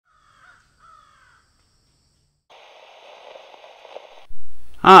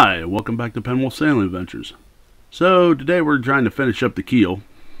Hi, welcome back to Penwolf Sailing Adventures. So today we're trying to finish up the keel.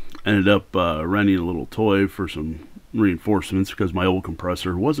 Ended up renting a little toy for some reinforcements because my old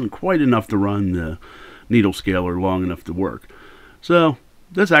compressor wasn't quite enough to run the needle scaler long enough to work. So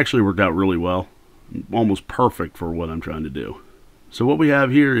this actually worked out really well, almost perfect for what I'm trying to do. So what we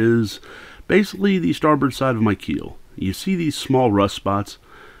have here is basically the starboard side of my keel. You see these small rust spots?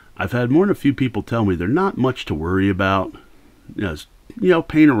 I've had more than a few people tell me they're not much to worry about.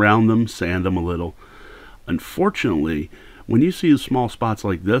 Paint around them, sand them a little. Unfortunately, when you see small spots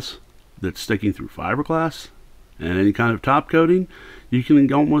like this that's sticking through fiberglass and any kind of top coating, you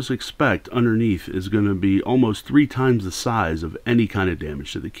can almost expect underneath is going to be almost 3 times the size of any kind of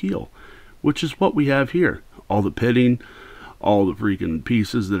damage to the keel, which is what we have here. All the pitting, all the freaking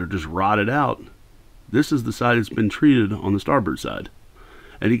pieces that are just rotted out. This is the side that's been treated on the starboard side.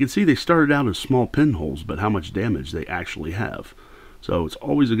 And you can see they started out as small pinholes, but how much damage they actually have. So it's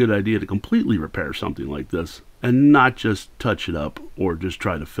always a good idea to completely repair something like this and not just touch it up or just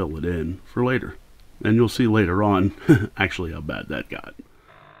try to fill it in for later. And you'll see later on actually how bad that got.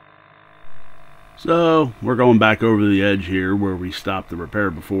 So we're going back over the edge here where we stopped the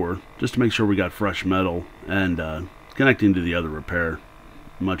repair before, just to make sure we got fresh metal and connecting to the other repair.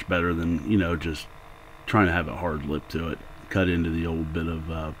 Much better than, just trying to have a hard lip to it. Cut into the old bit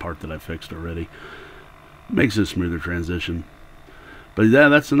of part that I fixed already. Makes a smoother transition. But yeah,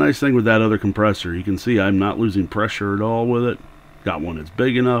 that's the nice thing with that other compressor. You can see I'm not losing pressure at all with it. Got one that's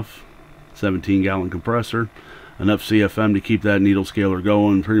big enough, 17-gallon compressor, enough CFM to keep that needle scaler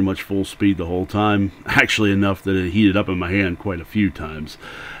going pretty much full speed the whole time. Actually enough that it heated up in my hand quite a few times.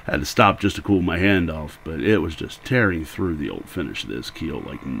 Had to stop just to cool my hand off, but it was just tearing through the old finish of this keel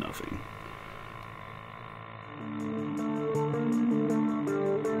like nothing.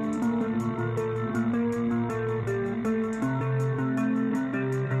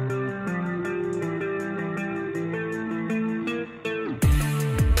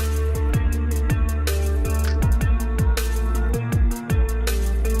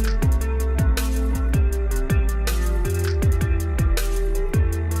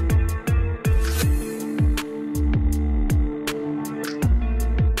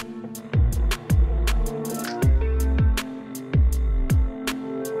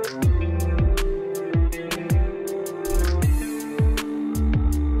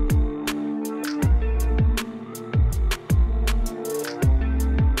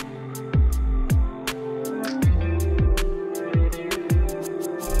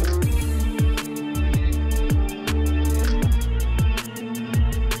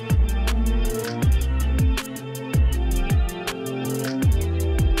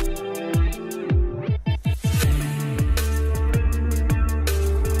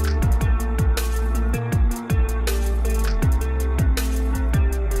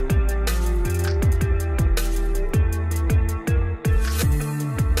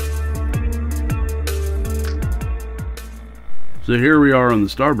 So here we are on the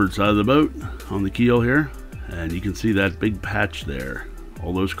starboard side of the boat, on the keel here, and you can see that big patch there,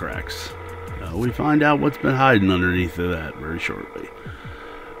 all those cracks. We find out what's been hiding underneath of that very shortly.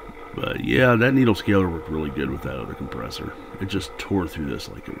 But yeah, that needle scaler worked really good with that other compressor. It just tore through this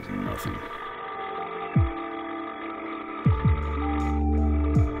like it was nothing.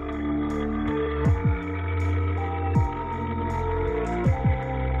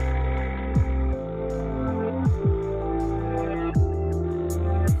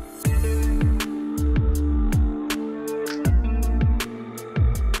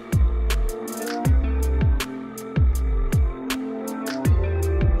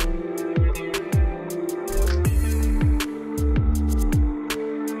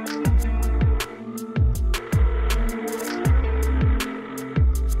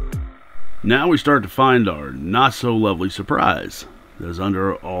 Now we start to find our not so lovely surprise. There's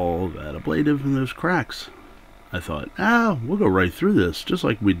under all that ablative and those cracks. I thought, we'll go right through this, just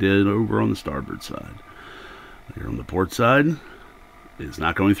like we did over on the starboard side. Here on the port side, it's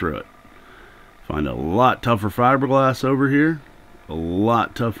not going through it. Find a lot tougher fiberglass over here, a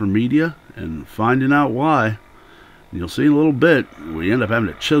lot tougher media, and finding out why, you'll see in a little bit, we end up having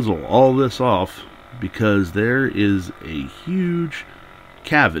to chisel all this off because there is a huge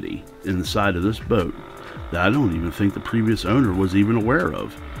cavity in the side of this boat that I don't even think the previous owner was even aware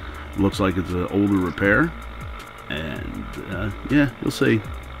of. Looks like it's an older repair, and yeah, you'll see.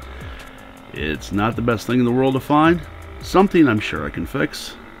 It's not the best thing in the world to find. Something I'm sure I can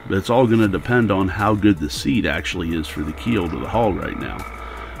fix, but it's all going to depend on how good the seat actually is for the keel to the hull right now,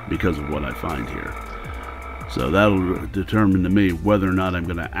 because of what I find here. So that'll determine to me whether or not I'm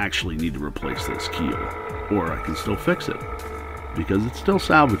going to actually need to replace this keel, or I can still fix it. because it's still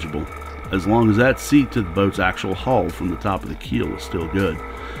salvageable, as long as that seat to the boat's actual hull from the top of the keel is still good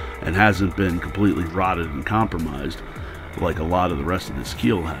and hasn't been completely rotted and compromised like a lot of the rest of this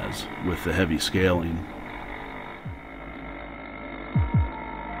keel has with the heavy scaling.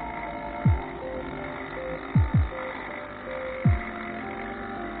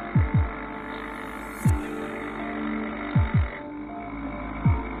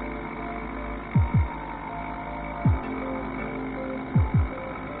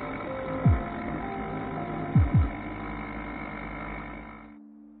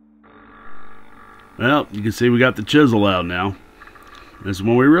 Well, you can see we got the chisel out now. This is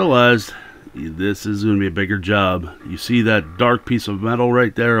when we realized this is going to be a bigger job. You see that dark piece of metal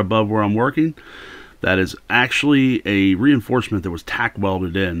right there above where I'm working? That is actually a reinforcement that was tack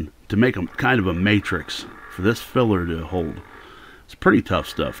welded in to make a kind of a matrix for this filler to hold. It's pretty tough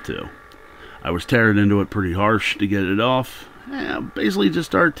stuff too. I was tearing into it pretty harsh to get it off. Basically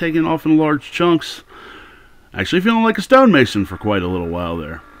just started taking off in large chunks. Actually feeling like a stonemason for quite a little while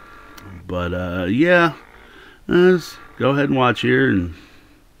there. But yeah, let's go ahead and watch here, and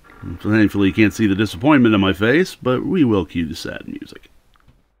thankfully you can't see the disappointment in my face, but we will cue the sad music.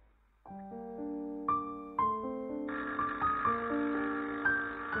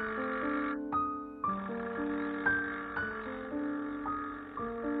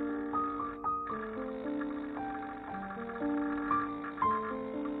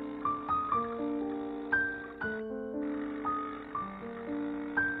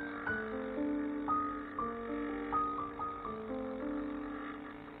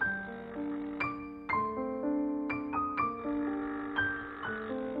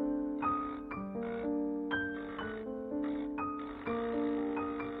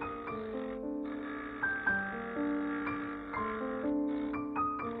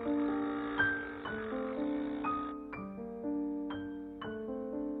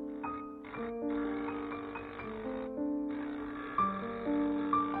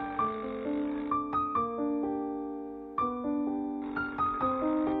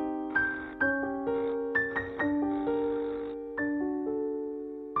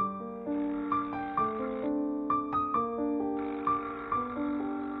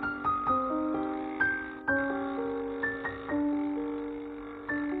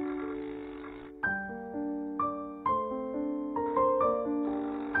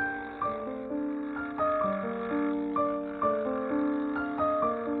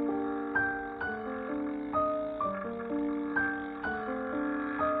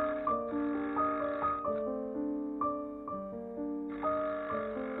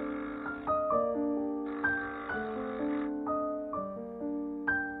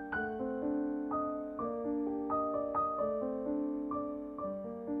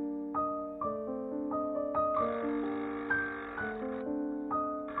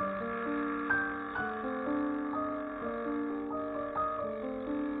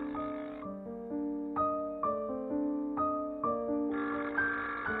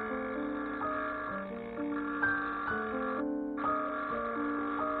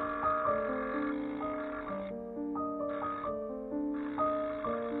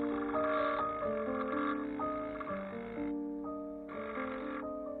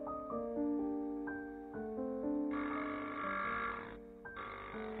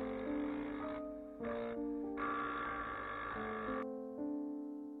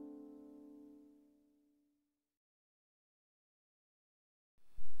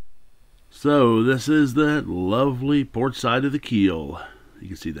 So this is the lovely port side of the keel. You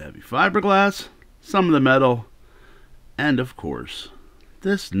can see the heavy fiberglass, some of the metal, and of course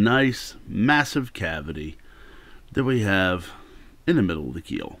this nice massive cavity that we have in the middle of the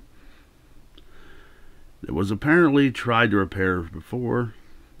keel. It was apparently tried to repair before.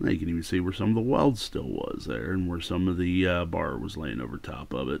 You can even see where some of the weld still was there, and where some of the bar was laying over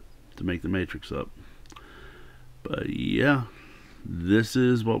top of it to make the matrix up. But yeah, this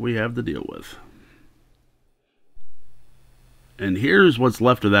is what we have to deal with. And here's what's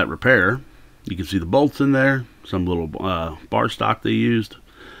left of that repair. You can see the bolts in there, some little bar stock they used,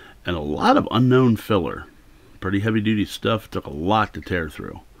 and a lot of unknown filler. Pretty heavy duty stuff. Took a lot to tear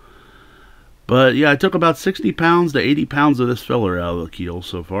through. But yeah, I took about 60 pounds to 80 pounds of this filler out of the keel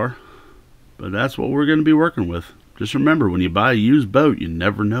so far. But that's what we're going to be working with. Just remember, when you buy a used boat, you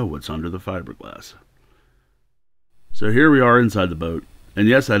never know what's under the fiberglass. So here we are inside the boat, and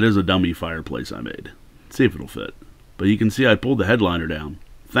yes, that is a dummy fireplace I made. Let's see if it'll fit. But you can see I pulled the headliner down.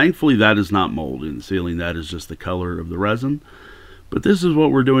 Thankfully that is not mold in the ceiling, that is just the color of the resin. But this is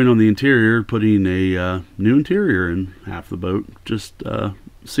what we're doing on the interior, putting a new interior in half the boat. Just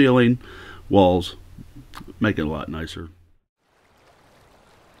ceiling, walls, make it a lot nicer.